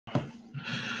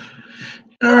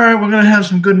All right, we're gonna have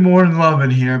some good morning love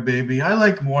in here, baby. I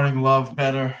like morning love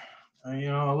better. A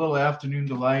little afternoon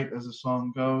delight, as the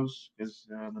song goes, because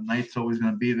the night's always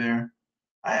gonna be there.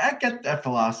 I get that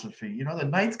philosophy. The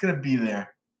night's gonna be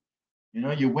there.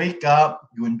 You wake up,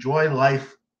 you enjoy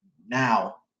life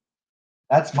now.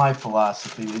 That's my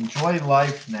philosophy. Enjoy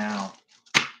life now.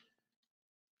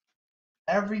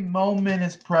 Every moment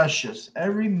is precious.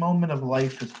 Every moment of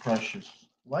life is precious.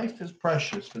 Life is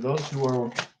precious. For those who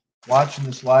are watching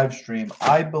this live stream,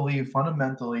 I believe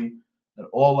fundamentally that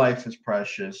all life is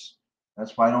precious.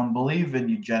 That's why I don't believe in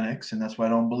eugenics, and that's why I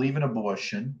don't believe in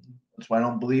abortion. That's why I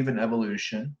don't believe in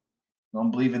evolution. I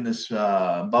don't believe in this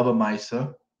Baba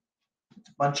Misa. It's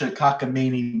a bunch of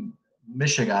cockamamie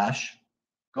mishigash.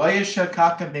 Goyisha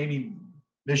cockamamie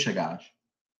mishigash.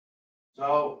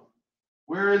 So,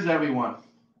 where is everyone?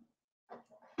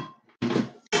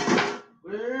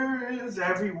 Where is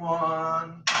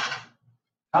everyone?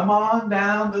 Come on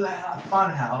down to the fun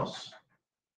house.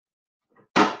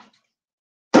 And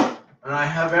I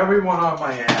have everyone on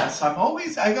my ass. I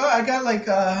got like,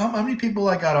 how many people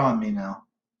I got on me now?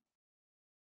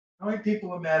 How many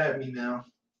people are mad at me now?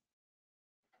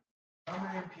 How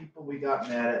many people we got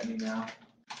mad at me now?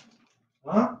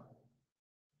 Huh?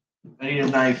 I need a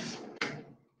knife.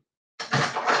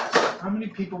 How many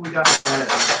people we got mad at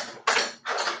me?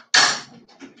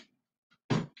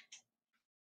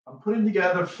 I'm putting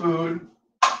together food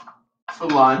for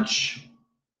lunch.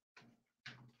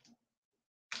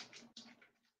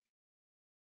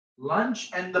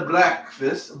 Lunch and the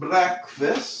breakfast.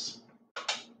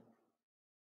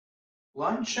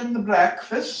 Lunch and the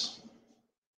breakfast.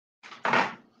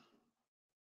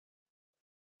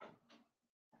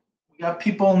 We got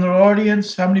people in the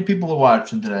audience. How many people are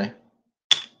watching today?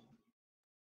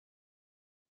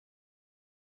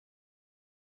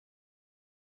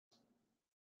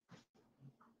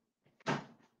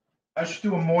 I should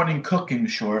do a morning cooking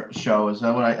show.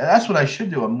 That's what I should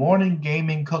do. A morning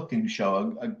gaming cooking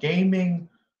show.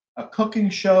 A cooking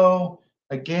show,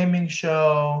 a gaming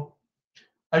show.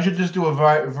 I should just do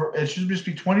it should just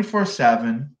be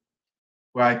 24/7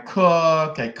 where I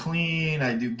cook, I clean,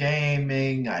 I do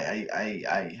gaming,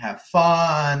 I have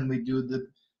fun. We do the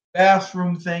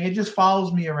bathroom thing. It just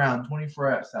follows me around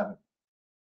 24/7.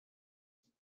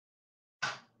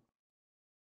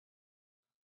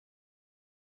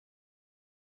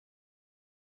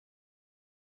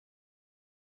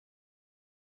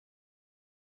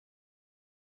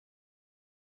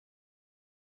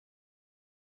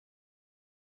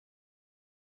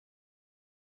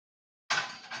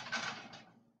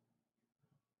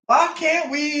 Why can't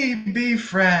we be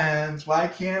friends? Why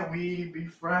can't we be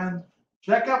friends?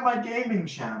 Check out my gaming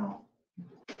channel.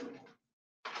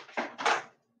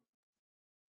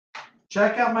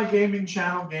 Check out my gaming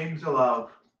channel, Games of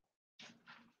Love.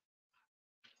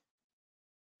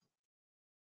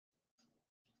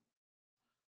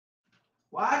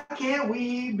 Why can't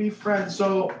we be friends?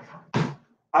 So,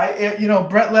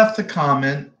 Brett left a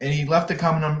comment, and he left a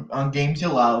comment on Games You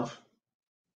Love.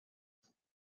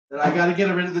 That I got to get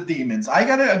rid of the demons. I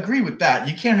got to agree with that.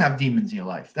 You can't have demons in your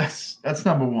life. That's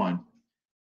number one.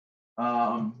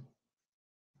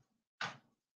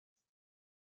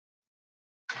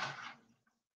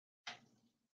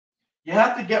 You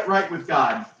have to get right with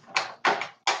God.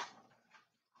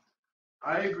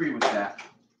 I agree with that.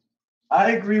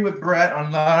 I agree with Brett on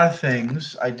a lot of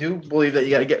things. I do believe that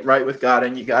you got to get right with God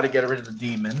and you got to get rid of the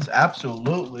demons.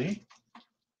 Absolutely.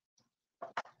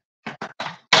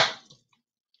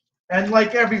 And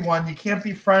like everyone, you can't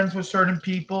be friends with certain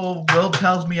people. Will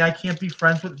tells me I can't be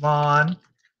friends with Vaughn.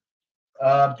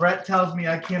 Brett tells me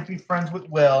I can't be friends with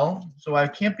Will. So I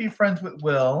can't be friends with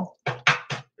Will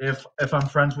if I'm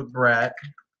friends with Brett.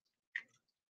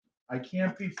 I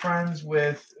can't be friends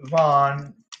with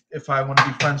Vaughn if I want to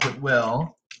be friends with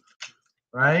Will.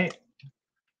 Right?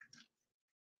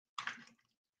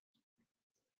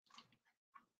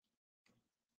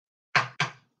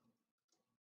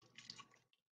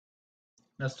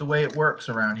 That's the way it works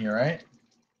around here, right?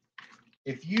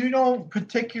 If you don't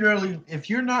if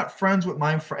you're not friends with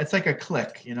my friend, it's like a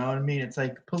clique, you know what I mean? It's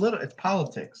like it's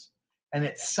politics, and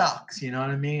it sucks, you know what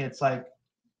I mean? It's like,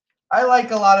 I like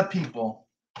a lot of people,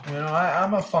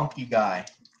 I'm a funky guy,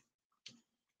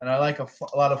 and I like a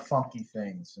lot of funky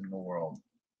things in the world.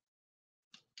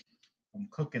 I'm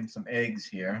cooking some eggs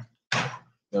here.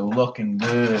 They're looking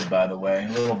good, by the way. A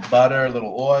little butter, a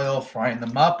little oil, frying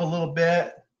them up a little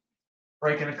bit,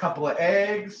 breaking a couple of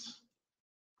eggs.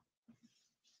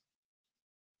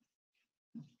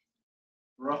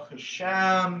 Baruch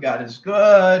Hashem, God is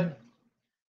good.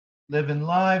 Living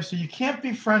life. So you can't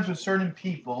be friends with certain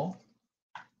people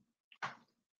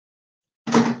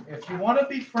If you want to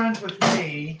be friends with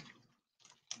me,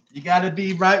 you got to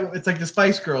be right. It's like the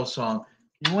Spice Girls song.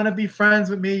 You want to be friends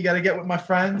with me, you got to get with my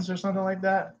friends or something like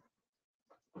that.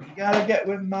 You got to get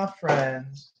with my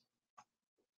friends.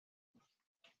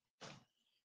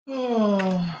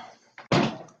 Oh.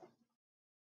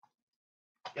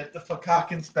 Get the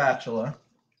fucking spatula.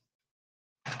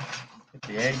 Get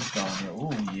the eggs going here.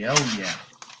 Ooh, yeah, oh yeah.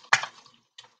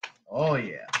 Oh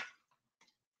yeah.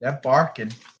 They're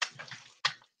barking.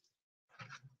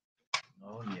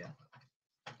 Oh yeah.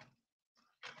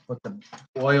 Put the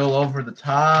oil over the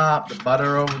top, the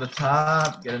butter over the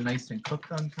top, get it nice and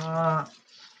cooked on top.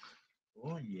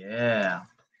 Oh yeah.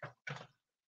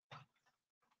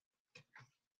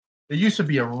 There used to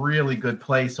be a really good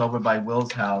place over by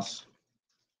Will's house.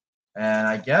 And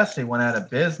I guess they went out of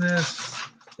business.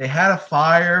 They had a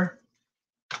fire.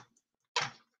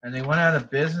 And they went out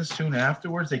of business soon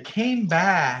afterwards. They came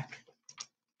back.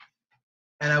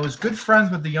 And I was good friends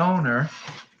with the owner,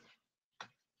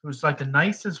 who was like the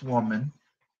nicest woman.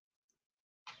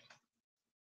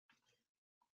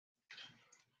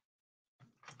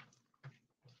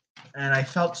 And I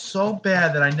felt so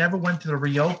bad that I never went to the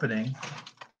reopening.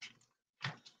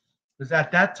 Because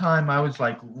at that time, I was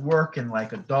like working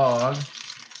like a dog.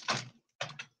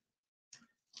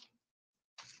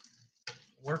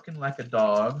 Working like a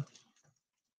dog.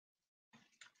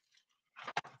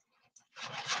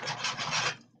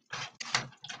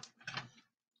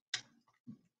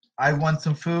 I want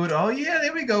some food. Oh, yeah,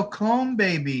 there we go. Clone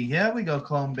baby. Here we go,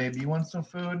 clone baby. You want some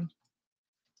food?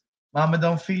 Mama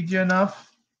don't feed you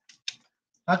enough?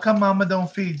 How come mama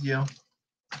don't feed you?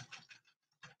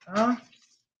 Huh?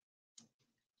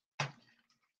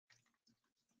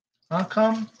 How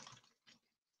come?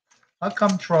 How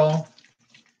come, troll?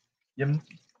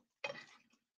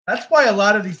 That's why a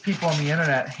lot of these people on the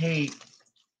internet hate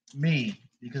me,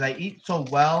 because I eat so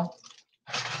well.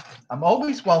 I'm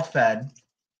always well fed.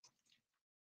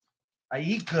 I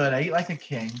eat good. I eat like a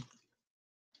king.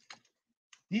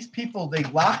 These people, they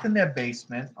locked in their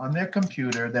basement on their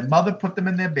computer. Their mother put them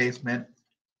in their basement,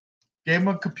 gave them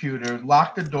a computer,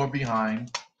 locked the door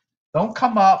behind. Don't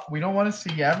come up. We don't want to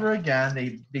see you ever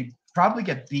again. They probably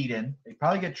get beaten. They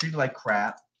probably get treated like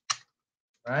crap,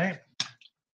 right?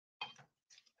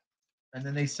 And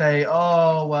then they say,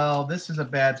 oh, well, this is a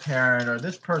bad parent, or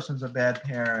this person's a bad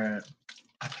parent,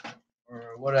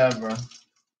 or whatever.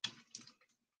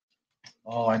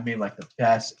 Oh, I made like the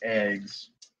best eggs.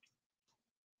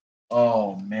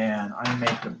 Oh, man, I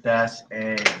make the best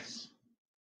eggs.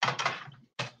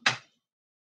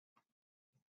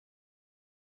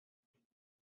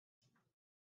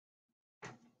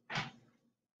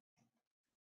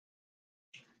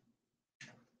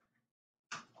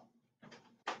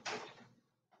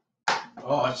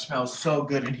 Oh, it smells so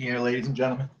good in here, ladies and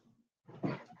gentlemen.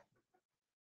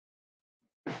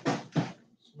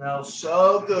 Smells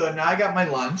so good. Now I got my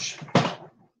lunch.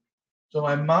 So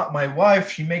my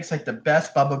wife, she makes like the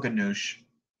best baba ganoush.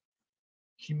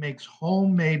 She makes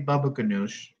homemade baba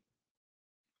ganoush.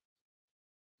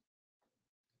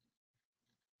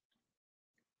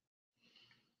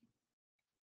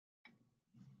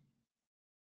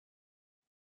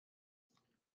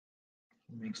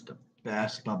 She makes the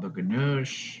best baba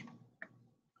ganoush.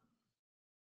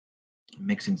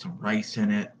 Mixing some rice in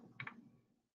it.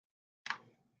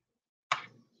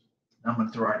 I'm gonna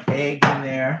throw an egg in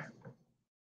there.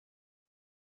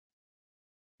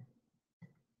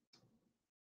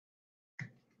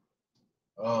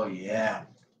 Oh yeah.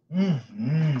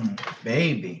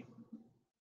 Baby.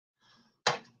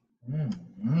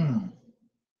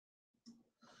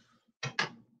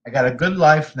 I got a good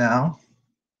life now.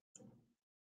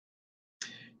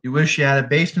 You wish you had a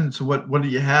basement, so what do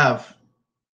you have?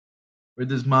 Where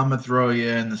does mama throw you,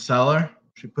 in the cellar?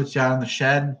 She puts you out in the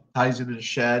shed, ties you to the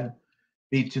shed,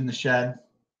 beats you in the shed.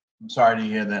 I'm sorry to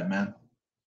hear that, man.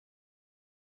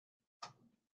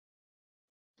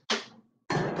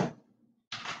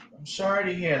 I'm sorry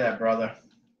to hear that, brother.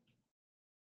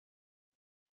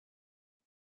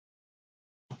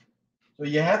 So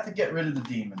you have to get rid of the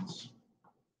demons.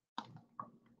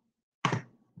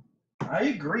 I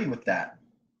agree with that.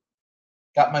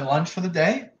 Got my lunch for the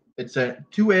day. It's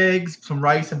 2 eggs, some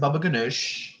rice, and baba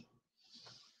ganoush.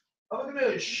 Baba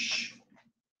ganoush.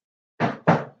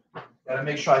 Gotta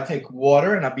make sure I take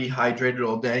water and I be hydrated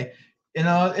all day. You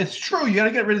know, it's true. You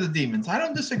gotta get rid of the demons. I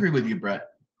don't disagree with you, Brett.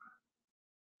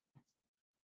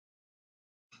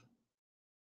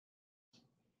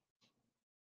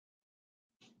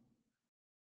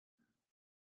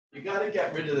 You got to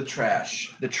get rid of the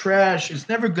trash. The trash, it's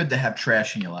never good to have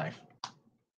trash in your life.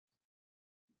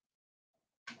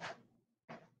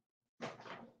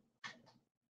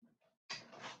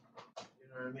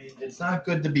 I mean, it's not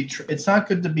good to be. It's not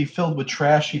good to be filled with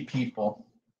trashy people.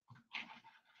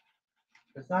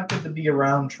 It's not good to be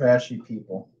around trashy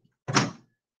people.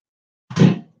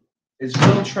 Is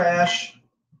Will trash?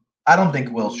 I don't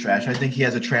think Will's trash. I think he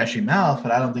has a trashy mouth,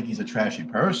 but I don't think he's a trashy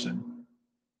person.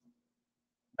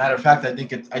 Matter of fact, I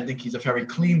think he's a very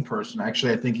clean person.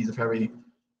 Actually, I think he's a very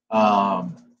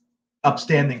um,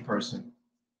 upstanding person.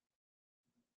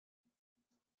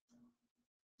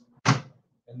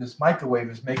 And this microwave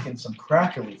is making some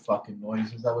crackly fucking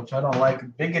noises, which I don't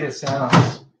like. Bigoted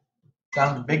sounds.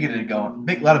 Sounds bigoted going.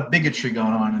 A lot of bigotry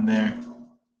going on in there.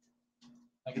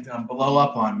 Like it's gonna blow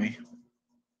up on me.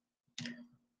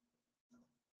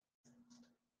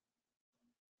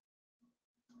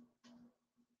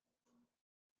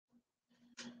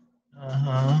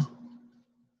 Uh-huh.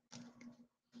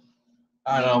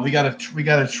 I don't know. We got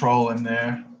a troll in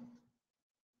there.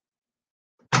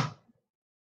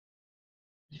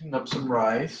 Heating up some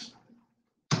rice.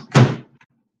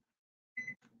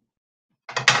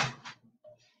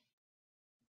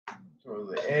 Throw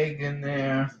the egg in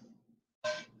there.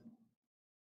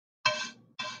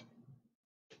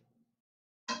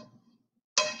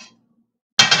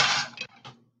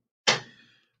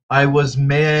 I was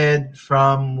made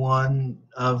from one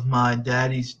of my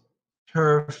daddy's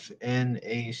turf in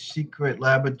a secret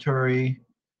laboratory.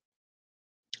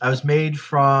 I was made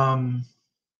from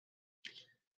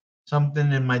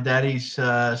something in my daddy's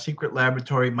secret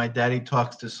laboratory. My daddy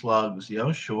talks to slugs.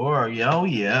 Yo, sure. Yo,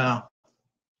 yeah.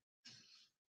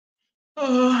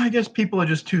 I guess people are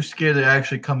just too scared to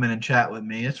actually come in and chat with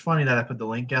me. It's funny that I put the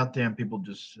link out there and people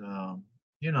just,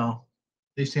 you know,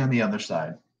 they stay on the other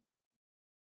side.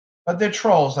 But they're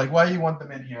trolls. Like, why do you want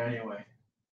them in here anyway?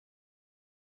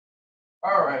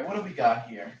 All right, what do we got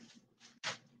here?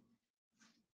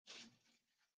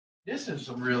 This is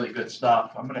some really good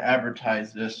stuff. I'm going to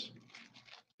advertise this.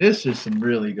 This is some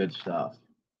really good stuff.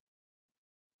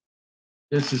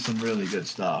 This is some really good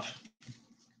stuff.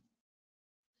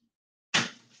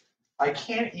 I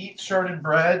can't eat certain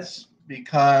breads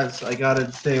because I got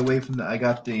to stay away from I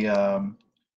got the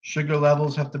sugar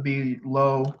levels have to be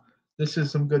low. This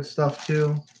is some good stuff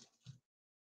too.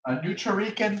 A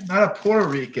Nutri-Rican, not a Puerto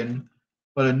Rican,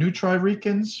 but a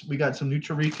Nutri-Ricans. We got some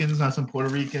Nutri-Ricans, not some Puerto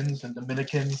Ricans and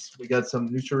Dominicans. We got some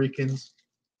Nutri-Ricans.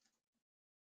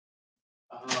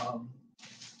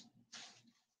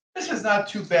 This is not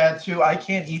too bad too. I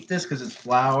can't eat this because it's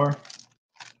flour,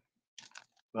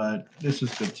 but this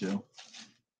is good too.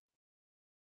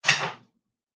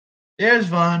 There's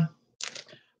Vaughn.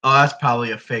 Oh, that's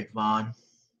probably a fake Vaughn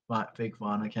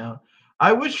account.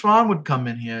 I wish Vaughn would come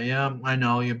in here. Yeah, I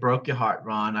know you broke your heart,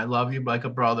 Vaughn. I love you like a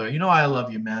brother. You know I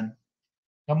love you, man.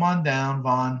 Come on down,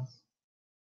 Vaughn.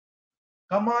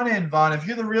 Come on in, Vaughn. If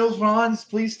you're the real Vaughn,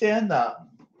 please stand up.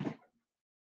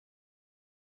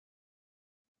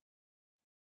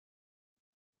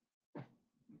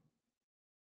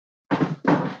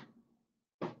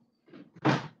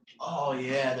 Oh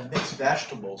yeah, the mixed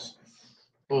vegetables.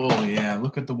 Oh yeah,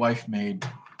 look at the wife made.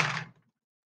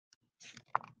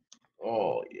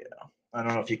 Oh yeah. I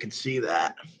don't know if you can see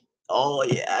that. Oh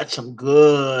yeah, that's some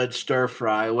good stir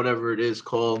fry, whatever it is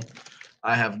called.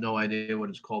 I have no idea what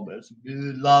it's called, but it's some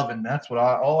good lovin'. That's what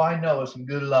all I know is some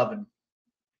good lovin'.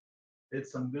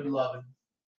 It's some good lovin'.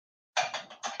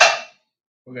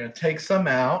 We're gonna take some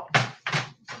out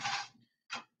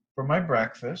for my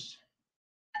breakfast.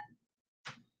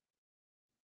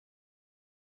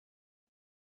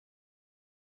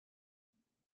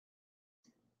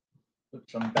 Put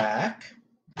some back.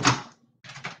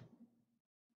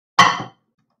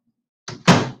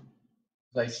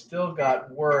 I still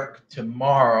got work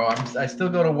tomorrow. I still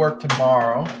go to work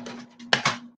tomorrow.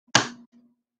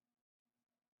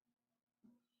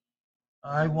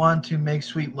 I want to make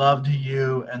sweet love to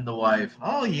you and the wife.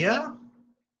 Oh yeah.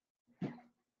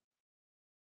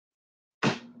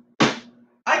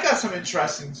 I got some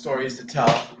interesting stories to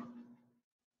tell.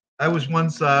 I was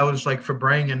like for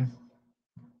bringing.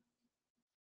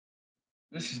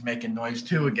 This is making noise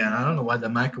too again. I don't know why the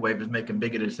microwave is making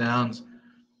bigoted sounds,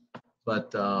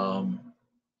 but I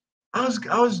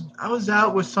was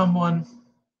out with someone.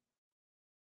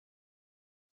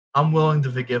 I'm willing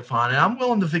to forgive Vaughn, and I'm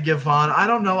willing to forgive Vaughn. I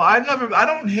don't know. I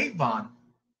don't hate Vaughn.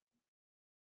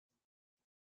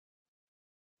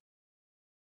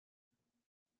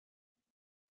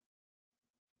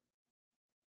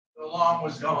 The alarm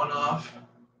was going off.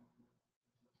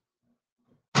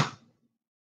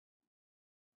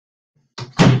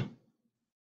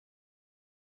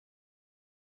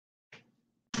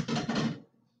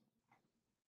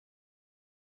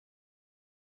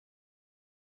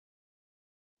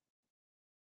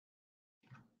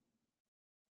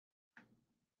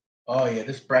 Oh yeah,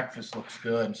 this breakfast looks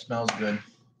good and smells good.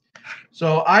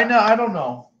 So I don't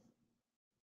know.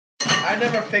 I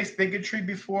never faced bigotry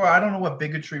before. I don't know what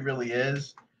bigotry really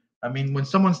is. I mean, when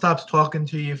someone stops talking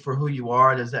to you for who you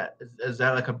are, is that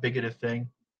like a bigoted thing?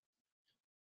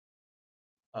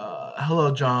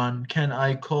 Hello, John. Can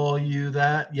I call you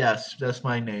that? Yes, that's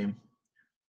my name.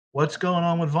 What's going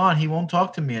on with Vaughn? He won't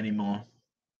talk to me anymore.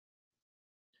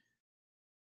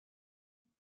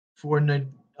 For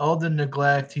all the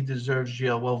neglect, he deserves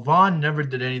jail. Well, Vaughn never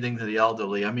did anything to the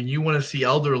elderly. I mean, you want to see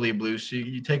elderly abuse, so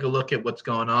you take a look at what's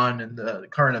going on in the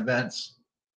current events.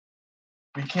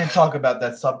 We can't talk about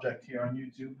that subject here on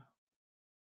YouTube.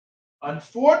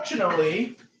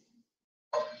 Unfortunately,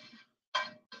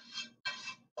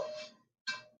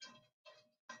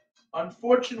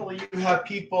 you have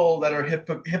people that are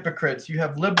hypocrites. You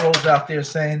have liberals out there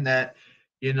saying that,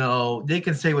 they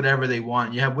can say whatever they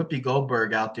want. You have Whoopi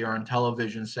Goldberg out there on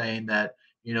television saying that,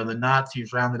 the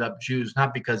Nazis rounded up Jews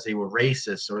not because they were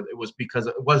racist or it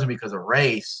wasn't because of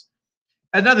race.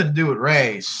 It had nothing to do with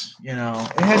race. It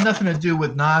had nothing to do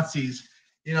with Nazis.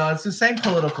 It's the same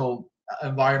political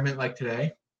environment like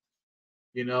today.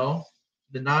 You know,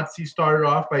 the Nazis started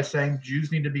off by saying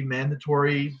Jews need to be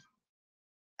mandatory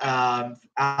Fauci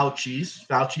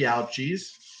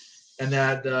ouchies, and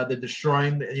that they're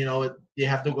destroying. They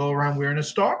have to go around wearing a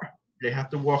star. They have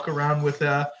to walk around with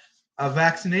a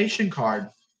vaccination card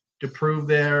to prove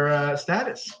their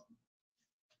status.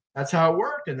 That's how it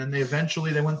worked, and then they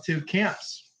went to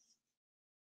camps.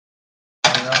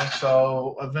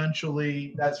 So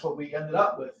eventually that's what we ended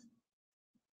up with.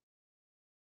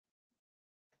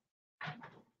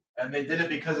 And they did it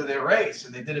because of their race,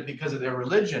 and they did it because of their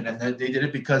religion, and they did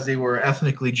it because they were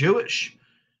ethnically Jewish.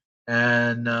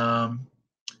 And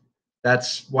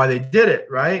that's why they did it,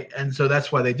 right? And so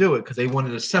that's why they do it, because they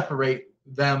wanted to separate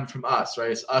them from us,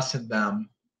 right? It's us and them.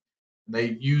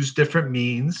 They use different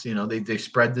means, they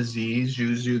spread disease,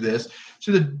 Jews do this.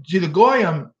 So the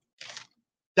Goyim,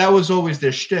 that was always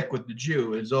their shtick with the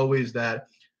Jew. It's always that,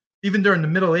 even during the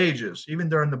Middle Ages, even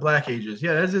during the Black Ages.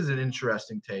 Yeah, this is an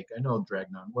interesting take. I know,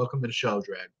 Dragnon. Welcome to the show,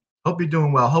 Drag. Hope you're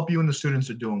doing well. Hope you and the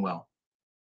students are doing well.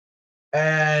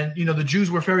 And, the Jews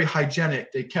were very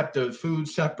hygienic. They kept the food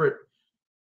separate.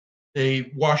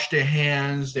 They washed their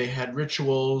hands. They had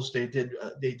rituals. They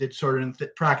did certain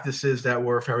practices that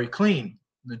were very clean.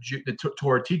 The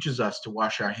Torah teaches us to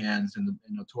wash our hands, and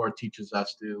the Torah teaches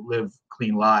us to live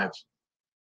clean lives.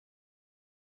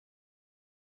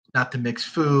 Not to mix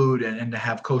food and to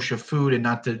have kosher food, and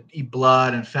not to eat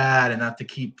blood and fat, and not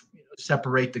to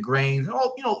separate the grains.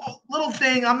 Little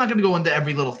thing. I'm not going to go into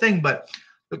every little thing, but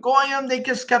the Goyim, they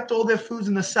just kept all their foods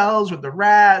in the cells with the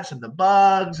rats and the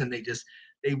bugs, and they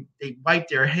wiped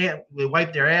their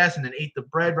ass and then ate the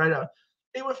bread right out.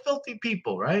 They were filthy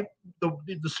people, right?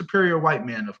 The superior white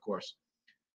man, of course.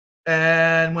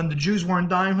 And when the Jews weren't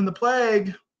dying from the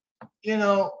plague,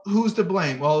 who's to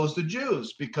blame? Well, it was the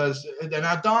Jews, because they're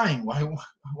not dying. I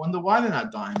wonder why they're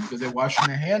not dying, because they're washing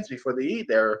their hands before they eat.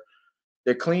 They're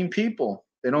clean people.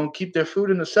 They don't keep their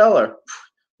food in the cellar.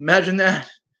 Imagine that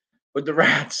with the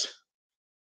rats.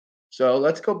 So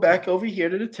let's go back over here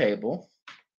to the table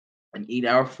and eat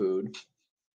our food.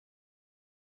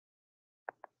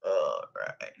 All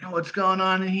right. Now what's going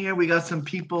on in here? We got some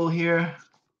people here.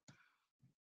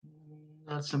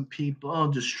 Not some people. Oh,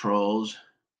 just trolls.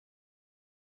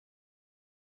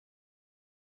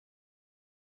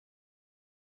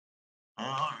 All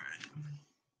right.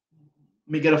 Let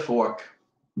me get a fork.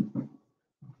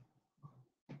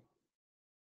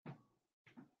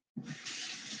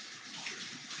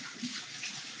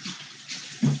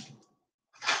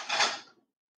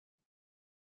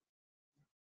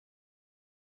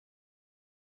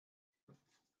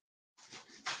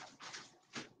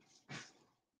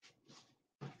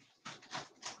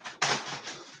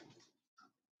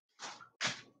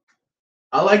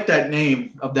 I like that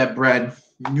name of that bread,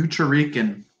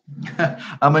 Nutrican.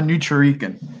 I'm a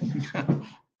Nutrican.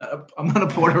 I'm not a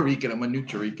Puerto Rican. I'm a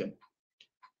Nutrican.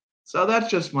 So that's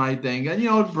just my thing.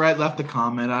 And Brett left a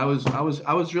comment. I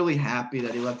was really happy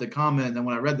that he left a comment. And then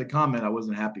when I read the comment, I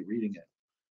wasn't happy reading it.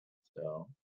 So,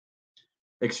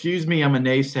 excuse me, I'm a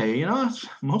naysayer.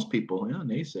 Most people,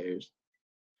 naysayers.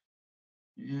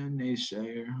 Yeah,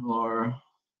 naysayer or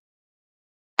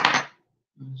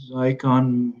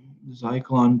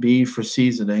Zyklon B for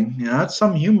seasoning. That's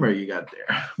some humor you got there.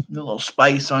 A little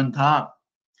spice on top.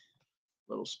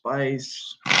 Little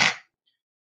spice.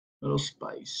 Little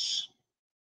spice.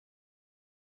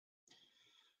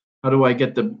 How do I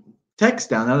get the text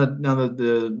down? Now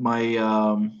that my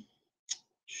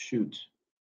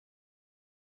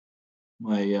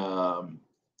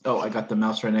Oh, I got the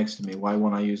mouse right next to me. Why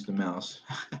won't I use the mouse?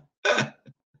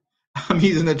 I'm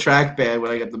using the trackpad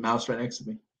when I got the mouse right next to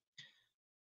me.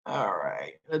 All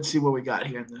right. Let's see what we got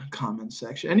here in the comments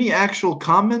section. Any actual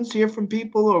comments here from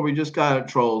people, or we just got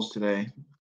trolls today?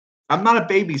 I'm not a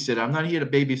babysitter. I'm not here to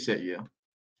babysit you.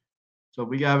 So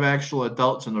we have actual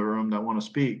adults in the room that want to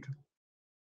speak.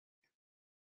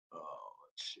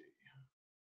 Let's see.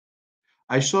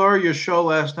 I saw your show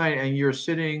last night, and you're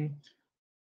sitting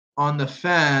on the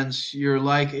fence. You're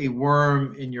like a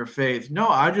worm in your faith. No,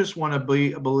 I just want to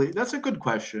believe. That's a good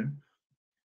question.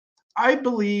 I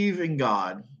believe in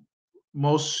God.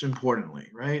 Most importantly,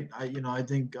 right? I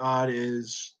think God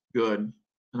is good,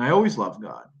 and I always love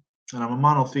God. And I'm a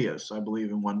monotheist. I believe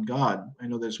in one God. I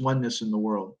know there's oneness in the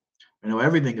world. I know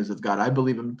everything is of God. I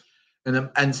believe in,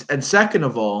 and second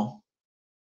of all,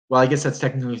 well, I guess that's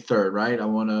technically third, right? I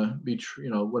want to be,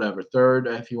 whatever third,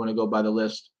 if you want to go by the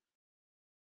list.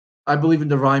 I believe in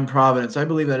divine providence. I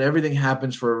believe that everything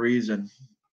happens for a reason.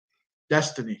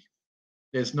 Destiny.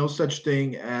 There's no such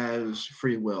thing as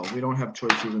free will. We don't have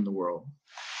choices in the world.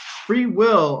 Free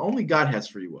will, only God has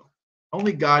free will.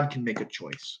 Only God can make a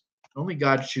choice. Only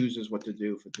God chooses what to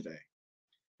do for today.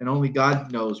 And only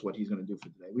God knows what he's going to do for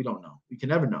today. We don't know. We can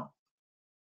never know.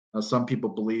 Now, some people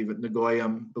believe in the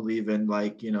Goyim, believe in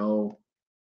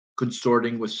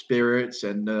consorting with spirits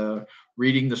and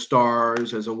reading the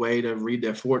stars as a way to read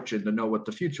their fortune to know what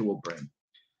the future will bring.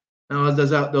 Now,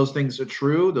 those things are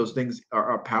true. Those things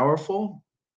are powerful.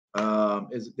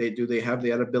 Do they have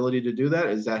that ability to do that?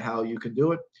 Is that how you can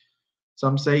do it?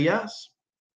 Some say yes.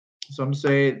 Some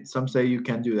say you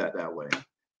can do that way.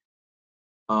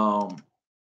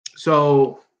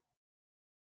 So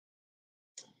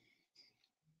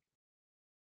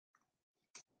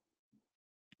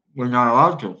we're not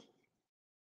allowed to.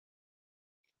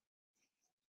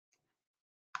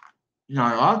 You're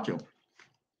not allowed to.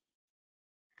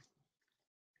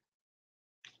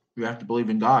 You have to believe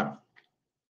in God.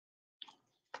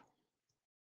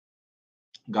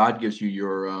 God gives you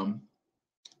your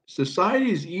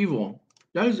society is evil.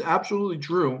 That is absolutely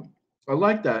true. I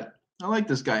like that. I like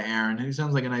this guy, Aaron. He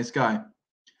sounds like a nice guy.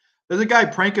 There's a guy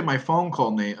pranking my phone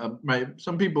call name.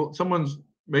 Someone's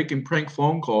making prank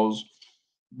phone calls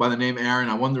by the name Aaron.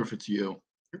 I wonder if it's you.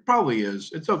 It probably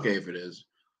is. It's okay if it is.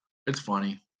 It's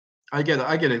funny. I get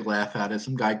a laugh at it.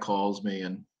 Some guy calls me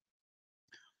and,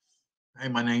 hey,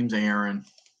 my name's Aaron.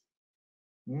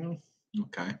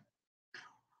 Okay.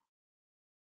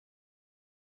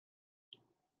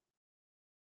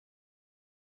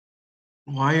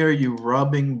 Why are you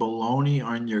rubbing baloney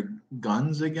on your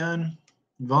guns again?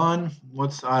 Vaughn,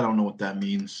 I don't know what that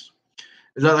means.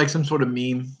 Is that like some sort of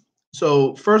meme?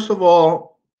 So first of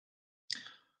all,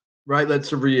 right,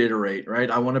 let's reiterate, right?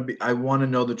 I want to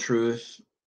know the truth.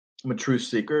 I'm a truth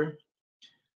seeker.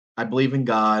 I believe in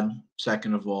God,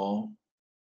 second of all,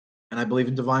 and I believe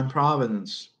in divine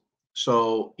providence.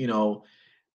 So,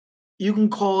 you can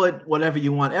call it whatever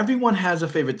you want. Everyone has a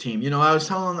favorite team. I was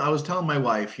telling my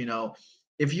wife,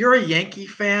 if you're a Yankee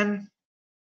fan,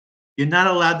 you're not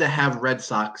allowed to have Red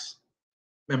Sox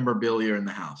memorabilia in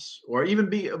the house, or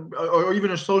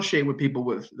even associate with people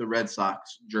with the Red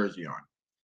Sox jersey on.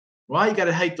 Well, you got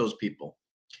to hate those people.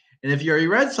 And if you're a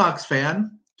Red Sox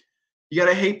fan, you got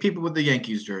to hate people with the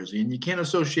Yankees jersey, and you can't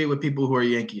associate with people who are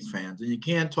Yankees fans, and you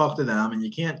can't talk to them, and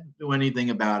you can't do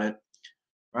anything about it,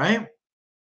 right?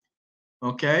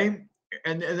 Okay,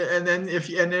 and then if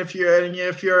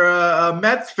you're a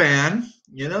Mets fan,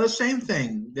 the same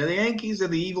thing. The Yankees are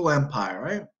the evil empire,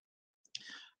 right?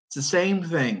 It's the same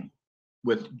thing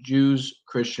with Jews,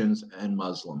 Christians, and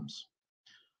Muslims,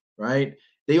 right?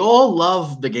 They all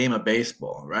love the game of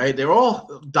baseball, right? They're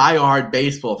all diehard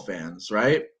baseball fans,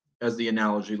 right? As the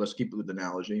analogy, let's keep it with the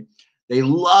analogy. They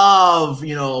love,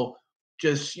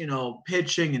 just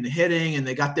pitching and hitting, and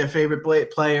they got their favorite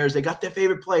players. They got their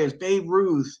favorite players, Babe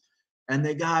Ruth, and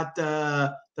they got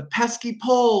the pesky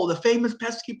pole, the famous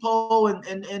pesky pole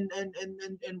in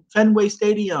Fenway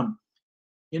Stadium.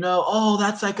 Oh,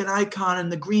 that's like an icon,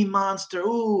 and the Green Monster.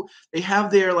 Ooh, they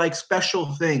have their like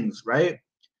special things, right?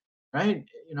 Right?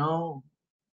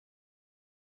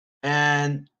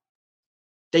 And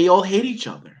they all hate each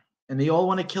other, and they all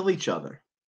want to kill each other,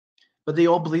 but they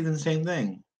all believe in the same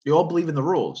thing. They all believe in the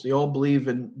rules. They all believe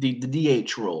in the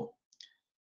DH rule.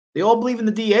 They all believe in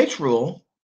the DH rule,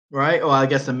 right? Well, I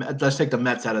guess let's take the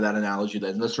Mets out of that analogy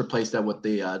then. Let's replace that with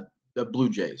the Blue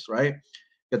Jays, right?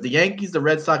 You got the Yankees, the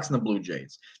Red Sox, and the Blue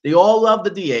Jays. They all love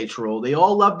the DH rule. They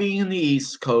all love being in the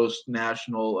East Coast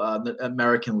National the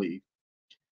American League,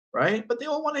 right? But they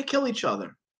all want to kill each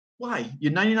other. Why?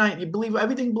 You're 99. You believe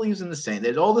everything believes in the same.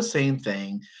 They're all the same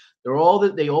thing. They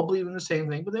all believe in the same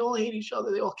thing, but they all hate each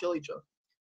other. They all kill each other.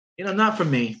 Not for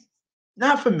me.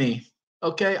 Not for me.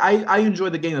 Okay, I enjoy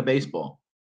the game of baseball.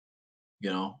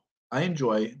 You know, I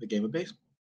enjoy the game of baseball,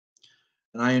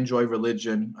 and I enjoy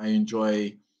religion. I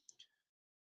enjoy,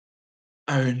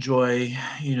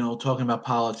 talking about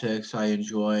politics. I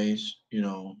enjoy,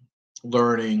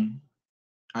 learning.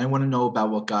 I want to know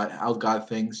about how God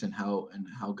thinks, and how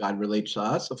God relates to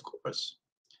us. Of course,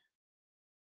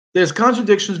 there's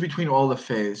contradictions between all the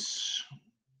faiths.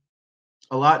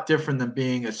 A lot different than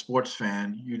being a sports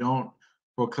fan. You don't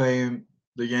proclaim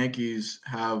the Yankees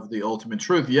have the ultimate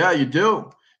truth. Yeah, you do.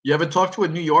 You ever talk to a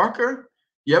New Yorker?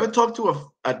 You ever talk to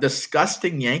a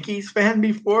disgusting Yankees fan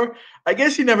before? I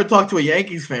guess you never talked to a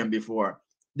Yankees fan before.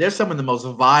 They're some of the most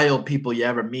vile people you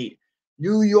ever meet.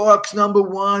 New York's number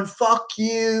one. Fuck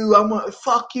you.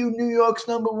 Fuck you, New York's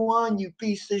number one. You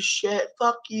piece of shit.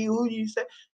 Fuck you. Who do you say?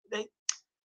 They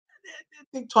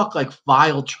they talk like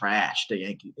vile trash. The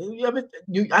Yankees.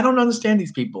 I don't understand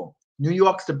these people. New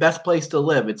York's the best place to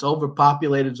live. It's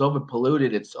overpopulated. It's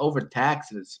overpolluted. It's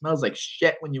overtaxed. And it smells like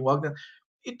shit when you walk down. What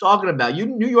are you talking about?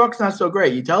 New York's not so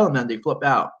great. You tell them that, they flip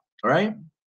out. All right.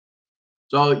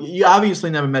 So you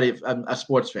obviously never met a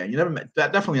sports fan. You never met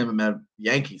that. Definitely never met a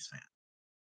Yankees fan.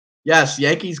 Yes,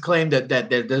 Yankees claim that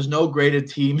there's no greater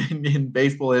team in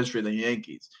baseball history than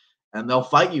Yankees, and they'll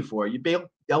fight you for it.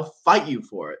 They'll fight you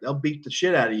for it. They'll beat the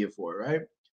shit out of you for it, right?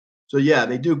 So yeah,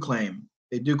 they do claim.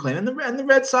 They do claim, and the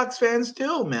Red Sox fans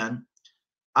too, man.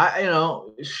 I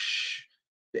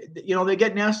they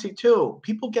get nasty too.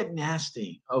 People get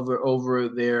nasty over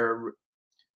their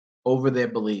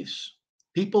beliefs.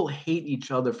 People hate each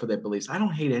other for their beliefs. I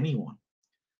don't hate anyone.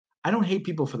 I don't hate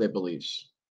people for their beliefs.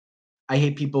 I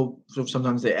hate people for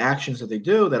sometimes the actions that they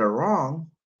do that are wrong.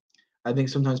 I think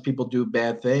sometimes people do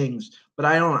bad things, but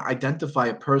I don't identify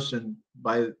a person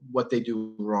by what they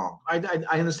do wrong. I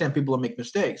understand people will make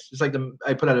mistakes. It's like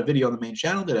I put out a video on the main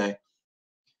channel today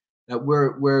that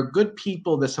we're good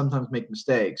people that sometimes make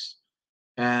mistakes,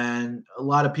 and a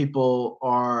lot of people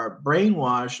are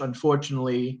brainwashed,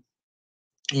 unfortunately,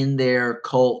 in their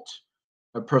cult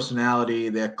of personality,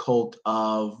 their cult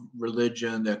of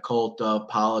religion, their cult of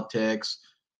politics.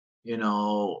 You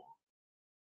know,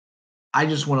 I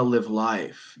just want to live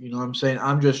life. You know what I'm saying?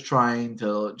 I'm just trying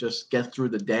to just get through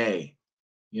the day.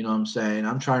 You know what I'm saying?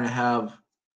 I'm trying to have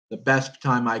the best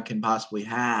time I can possibly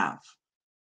have.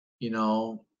 You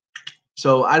know,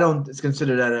 so I don't it's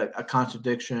consider that a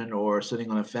contradiction or sitting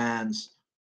on a fence.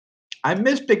 I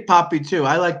miss Big Poppy too.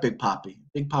 I like Big Poppy.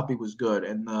 Big Poppy was good.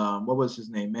 And what was his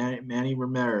name? Manny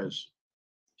Ramirez.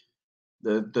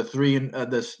 The three and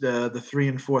the 3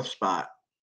 and 4th spot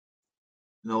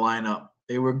in the lineup.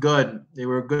 They were good. They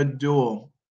were a good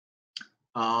duel.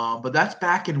 But that's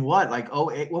back in what, like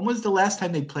 08? When was the last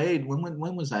time they played?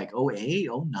 When was like 08,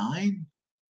 09?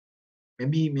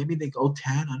 Maybe like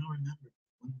 010. I don't remember.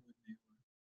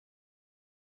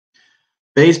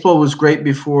 Baseball was great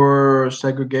before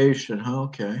segregation. Huh?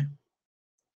 Okay,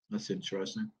 that's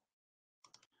interesting.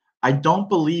 I don't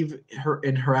believe her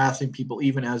in harassing people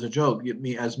even as a joke.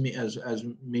 Me as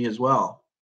well.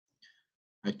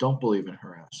 I don't believe in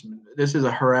harassment. This is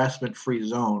a harassment-free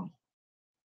zone.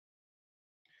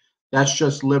 That's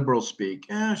just liberal speak.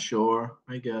 Yeah, sure,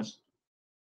 I guess.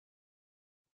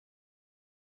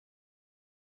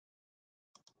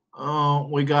 Oh,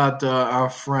 we got our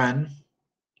friend,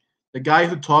 the guy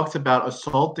who talks about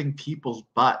assaulting people's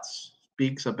butts,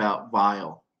 speaks about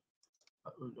vile.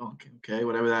 Okay,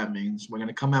 whatever that means. We're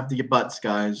gonna come after your butts,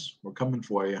 guys. We're coming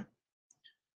for you.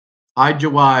 Hide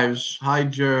your wives.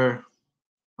 Hide your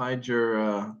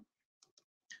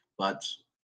butts.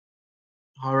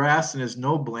 Harassing is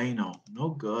no bueno.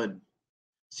 No good.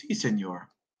 Si, senor.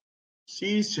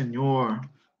 Si, senor.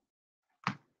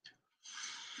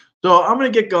 So I'm gonna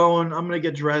get going. I'm gonna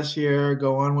get dressed here,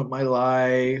 go on with my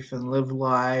life, and live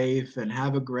life, and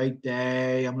have a great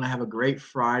day. I'm gonna have a great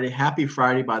Friday. Happy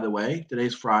Friday, by the way.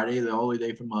 Today's Friday, the holy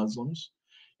day for Muslims.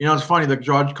 It's funny. The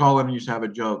George Carlin used to have a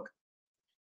joke.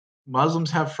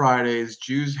 Muslims have Fridays,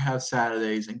 Jews have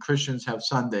Saturdays, and Christians have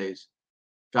Sundays.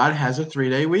 God has a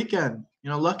 3-day weekend.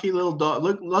 Lucky little dog,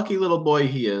 lucky little boy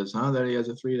he is, huh? That he has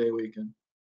a 3-day weekend.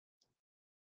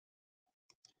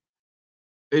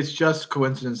 It's just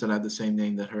coincidence that I have the same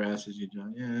name that harasses you,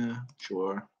 John. Yeah,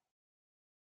 sure.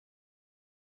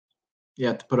 You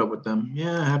have to put up with them.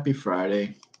 Yeah, happy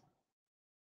Friday.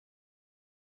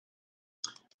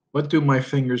 What do my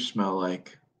fingers smell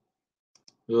like?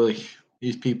 Ugh,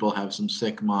 these people have some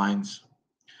sick minds.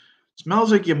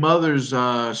 Smells like your mother's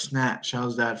snatch.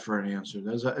 How's that for an answer?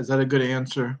 Is that a good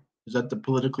answer? Is that the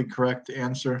politically correct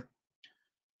answer?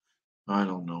 I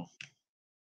don't know.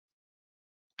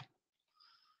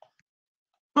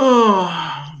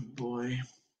 Oh boy.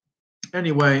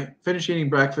 Anyway, finish eating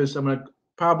breakfast. I'm gonna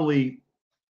probably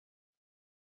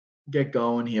get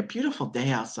going here. Beautiful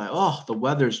day outside. Oh, the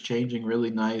weather's changing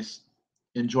really nice.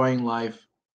 Enjoying life.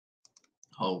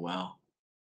 Oh wow.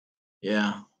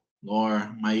 Yeah.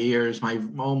 Laura, my ears,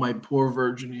 my poor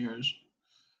virgin ears.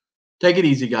 Take it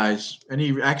easy, guys.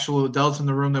 Any actual adults in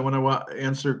the room that want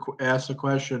to ask a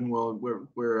question? Well,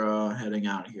 we're heading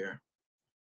out here.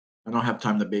 I don't have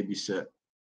time to babysit.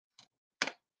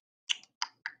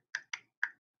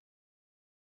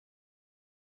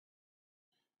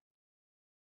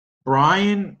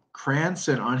 Brian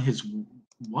Cranston on his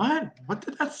what? What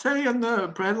did that say on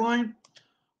the bread line?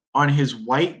 On his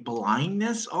white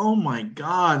blindness? Oh my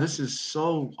god, this is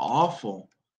so awful.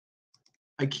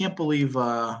 I can't believe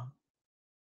I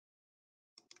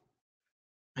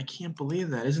can't believe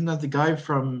that. Isn't that the guy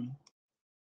from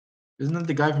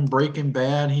Breaking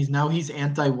Bad? He's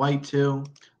anti-white too.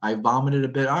 I vomited a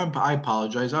bit. I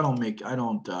apologize. I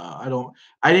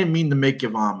didn't mean to make you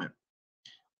vomit.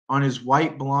 On his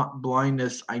white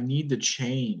blindness, I need to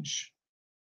change.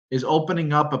 Is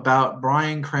opening up about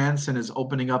Brian Cranston is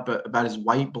opening up about his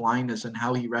white blindness and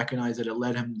how he recognized that it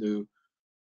led him to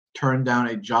turn down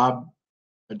a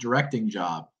directing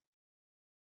job.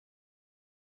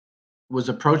 Was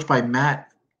approached by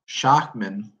Matt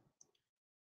Shockman.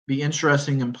 Be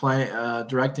interesting in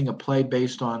directing a play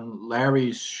based on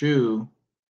Larry Shue,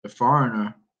 The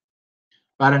Foreigner,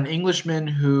 about an Englishman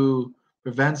who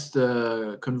prevents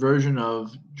the conversion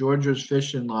of Georgia's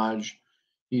fishing lodge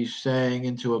he's saying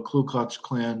into a Ku Klux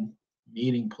Klan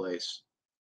meeting place.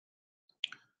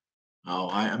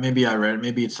 Oh, maybe I read it.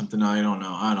 Maybe it's something I don't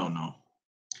know. I don't know.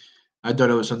 I thought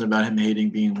it was something about him hating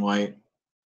being white.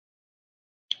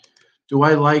 Do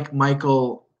I like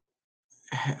Michael?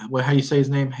 What? How you say his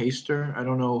name? Haster? I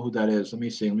don't know who that is. Let me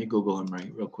see. Let me Google him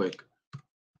real quick.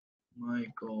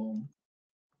 Michael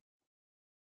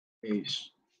Haster.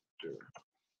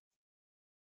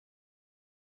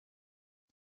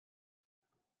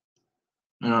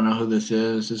 I don't know who this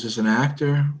is. Is this an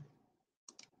actor?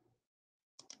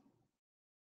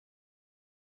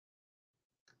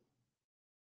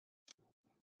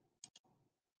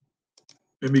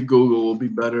 Maybe Google will be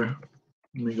better.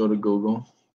 Let me go to Google.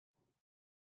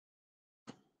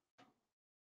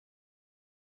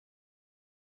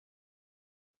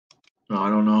 No, I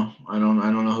don't know. I don't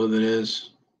know who that is.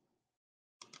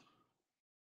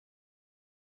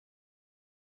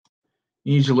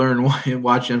 You need to learn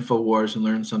watch InfoWars and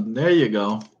learn something. There you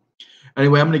go.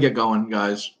 Anyway, I'm gonna get going,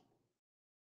 guys.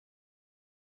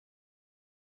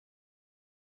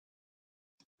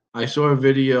 I saw a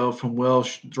video from Will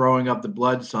throwing up the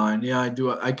blood sign. Yeah, I do.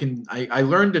 I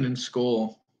learned it in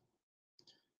school.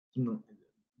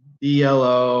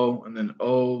 DLO and then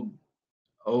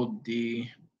OD.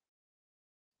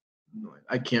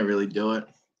 I can't really do it.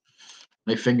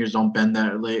 My fingers don't bend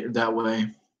that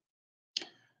way.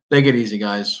 Take it easy,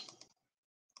 guys.